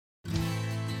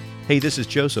Hey, this is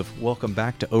Joseph. Welcome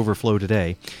back to Overflow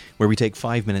Today, where we take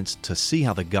 5 minutes to see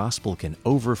how the gospel can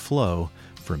overflow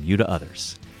from you to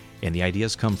others. And the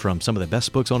ideas come from some of the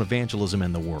best books on evangelism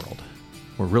in the world.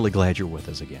 We're really glad you're with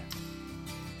us again.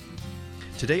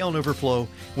 Today on Overflow,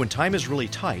 when time is really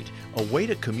tight, a way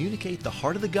to communicate the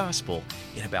heart of the gospel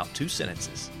in about 2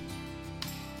 sentences.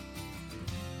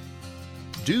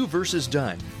 Do versus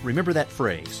done. Remember that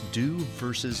phrase, do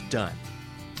versus done.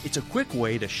 It's a quick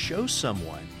way to show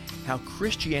someone how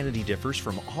Christianity differs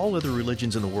from all other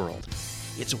religions in the world.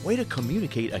 It's a way to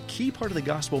communicate a key part of the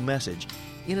gospel message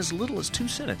in as little as 2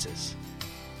 sentences.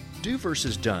 Do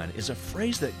versus done is a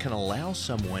phrase that can allow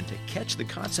someone to catch the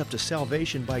concept of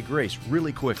salvation by grace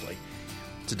really quickly.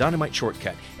 It's a dynamite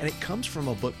shortcut, and it comes from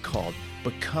a book called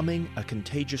Becoming a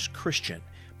Contagious Christian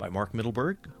by Mark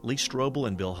Mittelberg, Lee Strobel,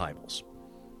 and Bill Hybels.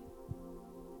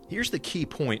 Here's the key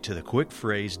point to the quick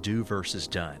phrase, do versus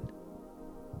done.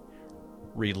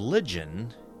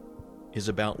 Religion is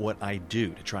about what I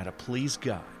do to try to please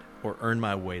God or earn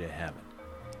my way to heaven.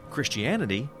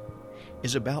 Christianity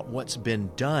is about what's been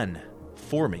done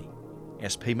for me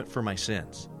as payment for my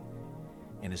sins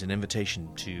and as an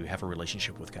invitation to have a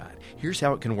relationship with God. Here's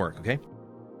how it can work, okay?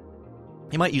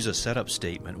 You might use a setup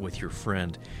statement with your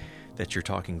friend that you're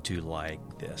talking to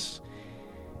like this.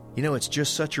 You know, it's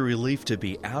just such a relief to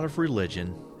be out of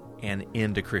religion and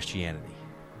into Christianity.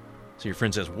 So your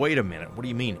friend says, wait a minute, what do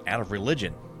you mean out of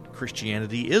religion?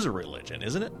 Christianity is a religion,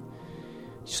 isn't it?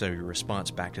 So your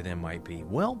response back to them might be,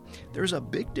 well, there's a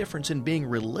big difference in being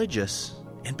religious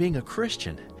and being a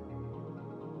Christian.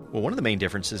 Well, one of the main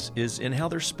differences is in how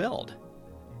they're spelled.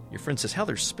 Your friend says, how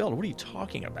they're spelled? What are you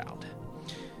talking about?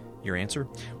 Your answer,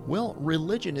 well,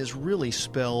 religion is really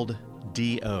spelled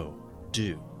D-O,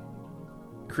 do.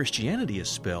 Christianity is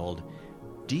spelled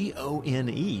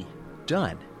D-O-N-E,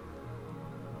 done.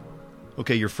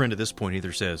 Okay, your friend at this point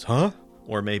either says, huh?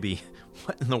 Or maybe,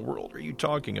 what in the world are you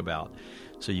talking about?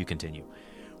 So you continue.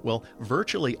 Well,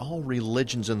 virtually all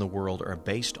religions in the world are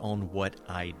based on what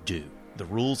I do, the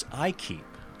rules I keep,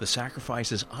 the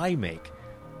sacrifices I make,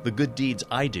 the good deeds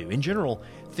I do. In general,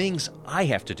 things I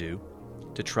have to do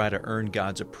to try to earn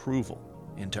God's approval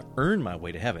and to earn my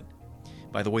way to heaven.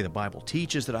 By the way, the Bible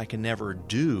teaches that I can never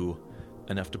do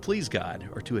enough to please God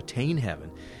or to attain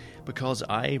heaven, because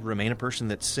I remain a person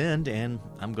that sinned, and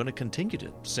I'm going to continue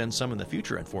to sin some in the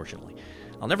future, unfortunately.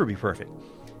 I'll never be perfect.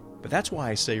 But that's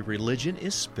why I say religion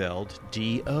is spelled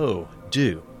D-O,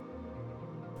 do.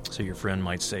 So your friend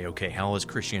might say, okay, how is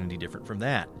Christianity different from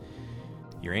that?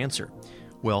 Your answer,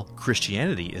 well,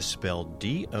 Christianity is spelled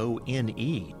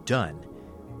D-O-N-E, done,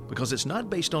 because it's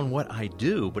not based on what I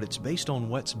do, but it's based on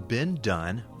what's been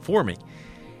done for me.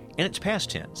 And it's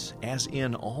past tense, as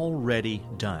in already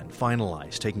done,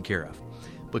 finalized, taken care of.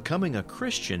 Becoming a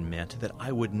Christian meant that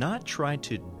I would not try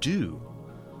to do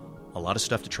a lot of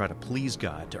stuff to try to please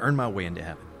God, to earn my way into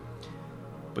heaven.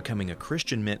 Becoming a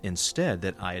Christian meant instead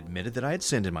that I admitted that I had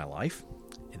sinned in my life,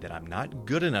 and that I'm not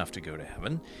good enough to go to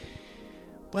heaven,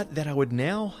 but that I would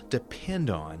now depend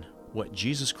on what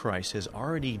Jesus Christ has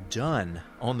already done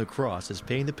on the cross as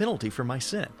paying the penalty for my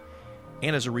sin,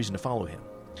 and as a reason to follow Him.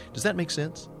 Does that make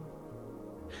sense?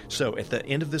 So, at the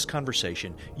end of this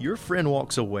conversation, your friend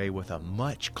walks away with a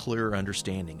much clearer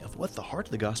understanding of what the heart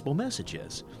of the gospel message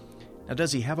is. Now,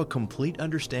 does he have a complete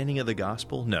understanding of the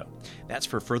gospel? No. That's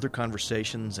for further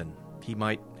conversations, and he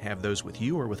might have those with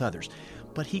you or with others.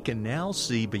 But he can now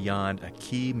see beyond a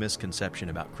key misconception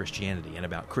about Christianity and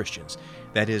about Christians.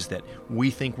 That is that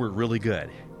we think we're really good,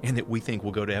 and that we think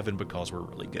we'll go to heaven because we're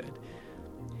really good.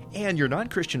 And your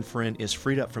non-Christian friend is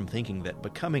freed up from thinking that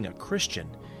becoming a Christian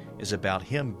is about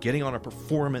him getting on a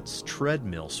performance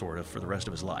treadmill, sort of, for the rest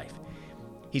of his life.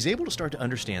 He's able to start to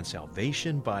understand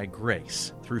salvation by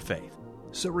grace through faith.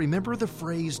 So remember the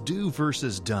phrase do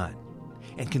versus done,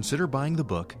 and consider buying the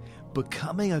book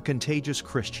Becoming a Contagious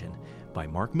Christian by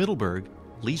Mark Mittelberg,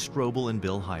 Lee Strobel, and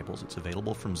Bill Hybels. It's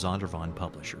available from Zondervan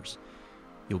Publishers.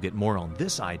 You'll get more on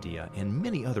this idea and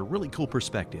many other really cool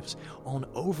perspectives on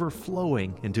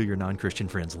overflowing into your non-Christian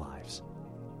friends' lives.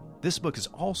 This book is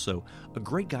also a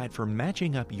great guide for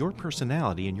matching up your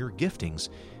personality and your giftings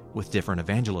with different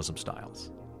evangelism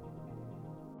styles.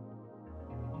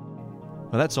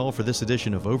 Well, that's all for this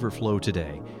edition of Overflow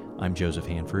Today. I'm Joseph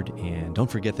Hanford, and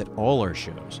don't forget that all our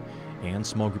shows and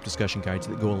small group discussion guides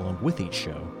that go along with each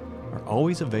show are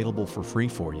always available for free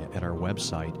for you at our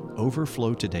website,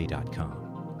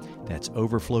 overflowtoday.com. That's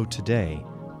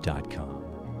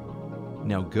overflowtoday.com.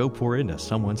 Now go pour into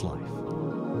someone's life.